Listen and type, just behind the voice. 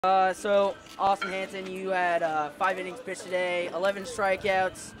So Austin Hanson, you had 5 innings pitched today, 11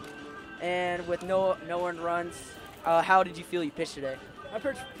 strikeouts, and with no earned runs. How did you feel you pitched today? I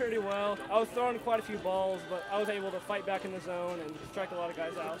pitched pretty well. I was throwing quite a few balls, but I was able to fight back in the zone and strike a lot of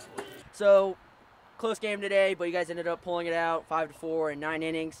guys out. So close game today, but you guys ended up pulling it out 5-4 in 9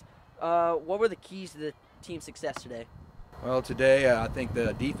 innings. What were the keys to the team's success today? Well, today I think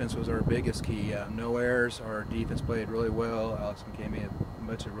the defense was our biggest key. No errors. Our defense played really well. Alex McCamey had a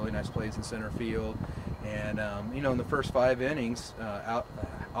bunch of really nice plays in center field. And, in the first 5 innings,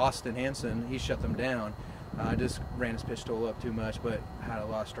 Austin Hanson, he shut them down. Just ran his pitch total up too much, but had a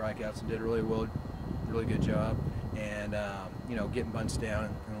lot of strikeouts and did really well, really good job. And, getting bunts down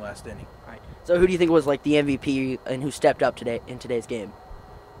in the last inning. All right. So who do you think was like the MVP and who stepped up today in today's game?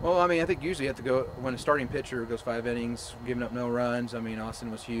 Well, I think usually you have to go when a starting pitcher goes 5 innings, giving up no runs.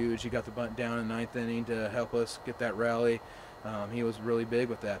 Austin was huge. He got the bunt down in the 9th inning to help us get that rally. He was really big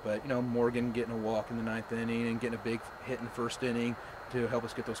with that. But, Morgan getting a walk in the 9th inning and getting a big hit in the 1st inning to help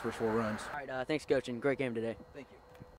us get those first 4 runs. All right, thanks, Coach, and great game today. Thank you.